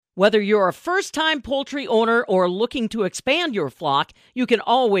Whether you're a first-time poultry owner or looking to expand your flock, you can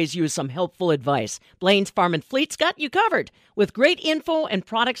always use some helpful advice. Blaine's Farm and Fleet's got you covered with great info and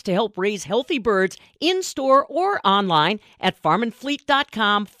products to help raise healthy birds in-store or online at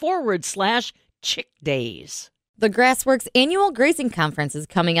farmandfleet.com/chick days. The Grassworks Annual Grazing Conference is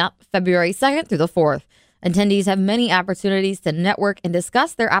coming up February 2nd through the 4th. Attendees have many opportunities to network and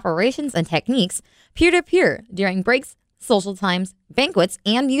discuss their operations and techniques peer-to-peer during breaks, social times, banquets,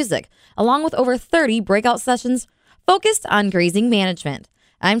 and music, along with over 30 breakout sessions focused on grazing management.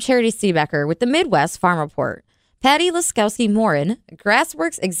 I'm Charity Seebecker with the Midwest Farm Report. Patty Laskowski-Morin,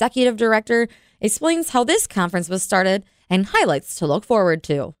 Grassworks Executive Director, explains how this conference was started and highlights to look forward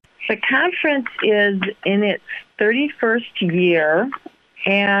to. The conference is in its 31st year,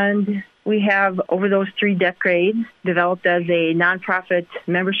 and we have, over those 3 decades, developed as a nonprofit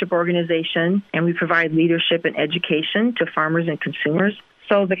membership organization, and we provide leadership and education to farmers and consumers.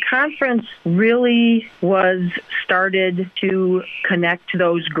 So the conference really was started to connect to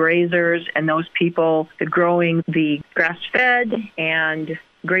those grazers and those people growing the grass-fed and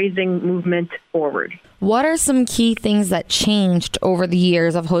grazing movement forward. What are some key things that changed over the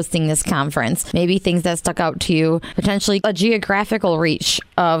years of hosting this conference? Maybe things that stuck out to you, potentially a geographical reach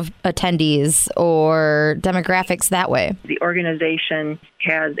of attendees or demographics that way. The organization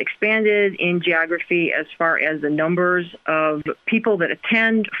has expanded in geography as far as the numbers of people that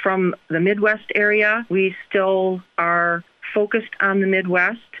attend from the Midwest area. We still are focused on the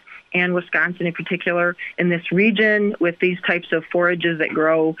Midwest and Wisconsin in particular, in this region with these types of forages that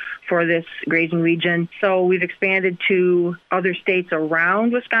grow for this grazing region. So we've expanded to other states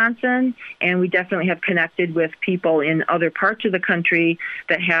around Wisconsin, and we definitely have connected with people in other parts of the country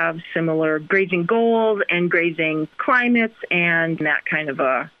that have similar grazing goals and grazing climates and that kind of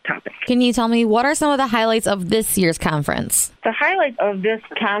a topic. Can you tell me what are some of the highlights of this year's conference? The highlight of this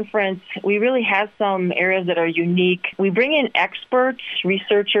conference, we really have some areas that are unique. We bring in experts,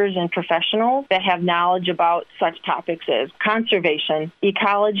 researchers, and professionals that have knowledge about such topics as conservation,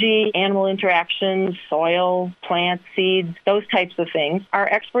 ecology, animal interactions, soil, plants, seeds, those types of things. Our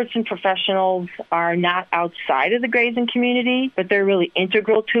experts and professionals are not outside of the grazing community, but they're really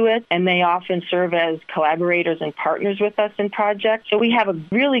integral to it, and they often serve as collaborators and partners with us in projects. So we have a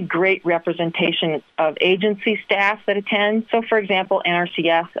really great representation of agency staff that attend. So, for example,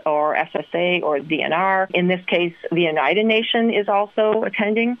 NRCS or SSA or DNR. In this case, the United Nation is also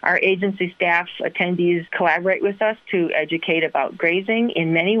attending. Our agency staff attendees collaborate with us to educate about grazing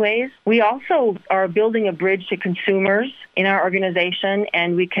in many ways. We also are building a bridge to consumers in our organization,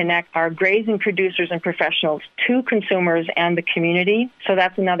 and we connect our grazing producers and professionals to consumers and the community. So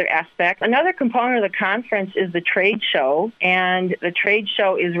that's another aspect. Another component of the conference is the trade show, and the trade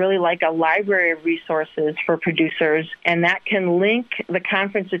show is really like a library of resources for producers, and that can link the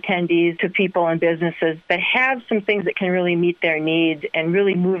conference attendees to people and businesses that have some things that can really meet their needs and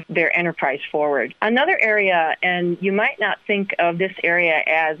really move their enterprise forward. Another area, and you might not think of this area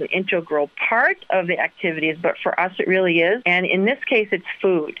as an integral part of the activities, but for us it really is, and in this case it's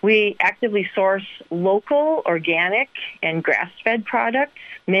food. We actively source local, organic, and grass-fed products.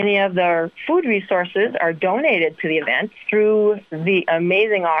 Many of the food resources are donated to the event through the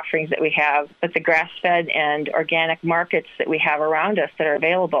amazing offerings that we have with the grass-fed and organic markets that we have around us that are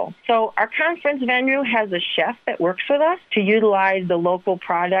available. So our conference venue has a chef that works with us to utilize the local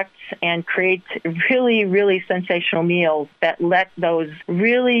products and create really, really sensational meals that let those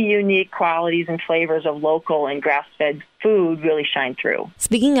really unique qualities and flavors of local and grass-fed food really shine through.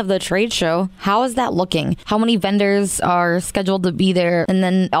 Speaking of the trade show, how is that looking? How many vendors are scheduled to be there? And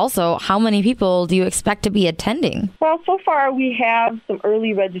then also, how many people do you expect to be attending? Well, so far we have some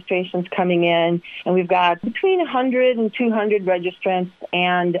early registrations coming in, and we've got between 100 and 200 registrants.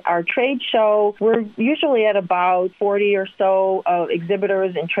 And our trade show, we're usually at about 40 or so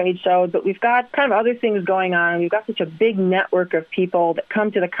exhibitors and trade shows, but we've got kind of other things going on. We've got such a big network of people that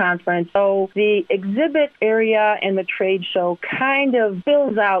come to the conference. So the exhibit area and the trade show kind of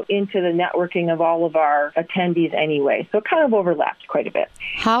fills out into the networking of all of our attendees anyway. So it kind of overlaps quite a bit.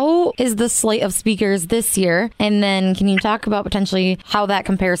 How is the slate of speakers this year? And then can you talk about potentially how that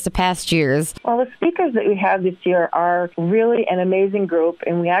compares to past years? Well, the speakers that we have this year are really an amazing group,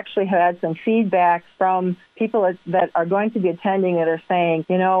 and we actually had some feedback from people that are going to be attending that are saying,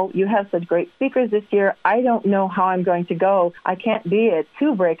 you know, you have such great speakers this year. I don't know how I'm going to go. I can't be at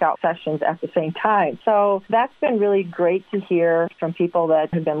 2 breakout sessions at the same time. So that's been really great great to hear from people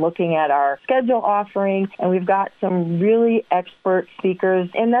that have been looking at our schedule offering, and we've got some really expert speakers,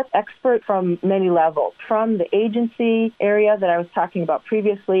 and that's expert from many levels, from the agency area that I was talking about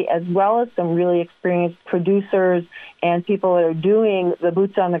previously, as well as some really experienced producers and people that are doing the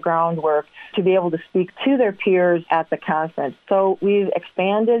boots on the ground work to be able to speak to their peers at the conference. So we've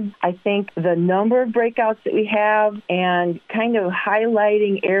expanded, I think, the number of breakouts that we have and kind of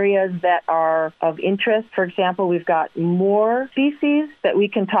highlighting areas that are of interest. For example, we've got more species that we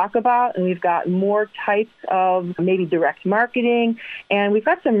can talk about, and we've got more types of maybe direct marketing, and we've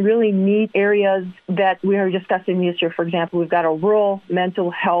got some really neat areas that we are discussing this year. For example, we've got a rural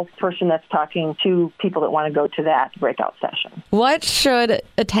mental health person that's talking to people that want to go to that breakout session. What should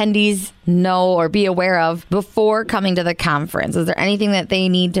attendees know or be aware of before coming to the conference? Is there anything that they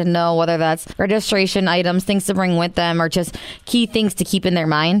need to know, whether that's registration items, things to bring with them, or just key things to keep in their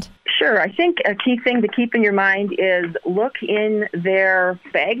mind? Sure. I think a key thing to keep in your mind is look in their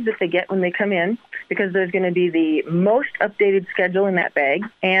bags that they get when they come in, because there's going to be the most updated schedule in that bag.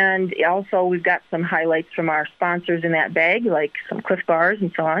 And also we've got some highlights from our sponsors in that bag, like some Cliff Bars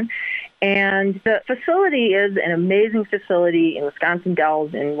and so on. And the facility is an amazing facility in Wisconsin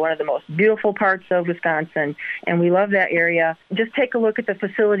Dells, in one of the most beautiful parts of Wisconsin, and we love that area. Just take a look at the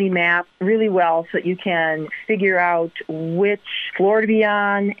facility map really well so that you can figure out which floor to be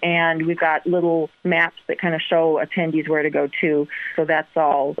on, and we've got little maps that kind of show attendees where to go to. So that's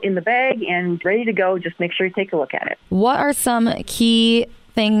all in the bag and ready to go. Just make sure you take a look at it. What are some key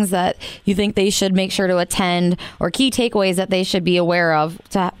things that you think they should make sure to attend, or key takeaways that they should be aware of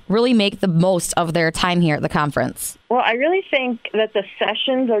to really make the most of their time here at the conference? Well, I really think that the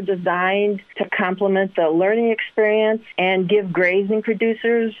sessions are designed to complement the learning experience and give grazing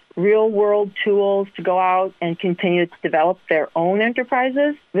producers real-world tools to go out and continue to develop their own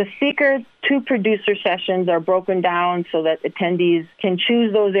enterprises. The Seeker to Producer sessions are broken down so that attendees can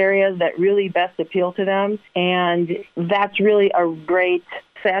choose those areas that really best appeal to them, and that's really a great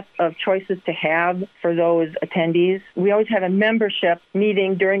set of choices to have for those attendees. We always have a membership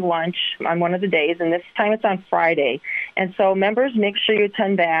meeting during lunch on one of the days, and this time it's on Friday. And so members, make sure you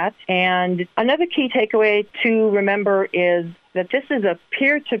attend that. And another key takeaway to remember is that this is a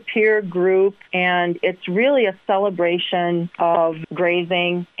peer-to-peer group, and it's really a celebration of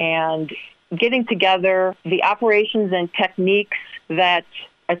grazing and getting together the operations and techniques that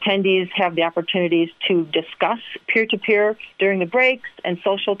attendees have the opportunities to discuss peer-to-peer during the breaks and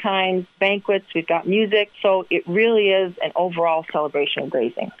social times, banquets. We've got music. So it really is an overall celebration of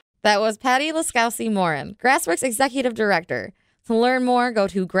grazing. That was Patty Laskowski-Morin, Grassworks Executive Director. To learn more, go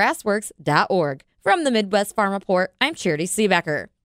to grassworks.org. From the Midwest Farm Report, I'm Charity Seebecker.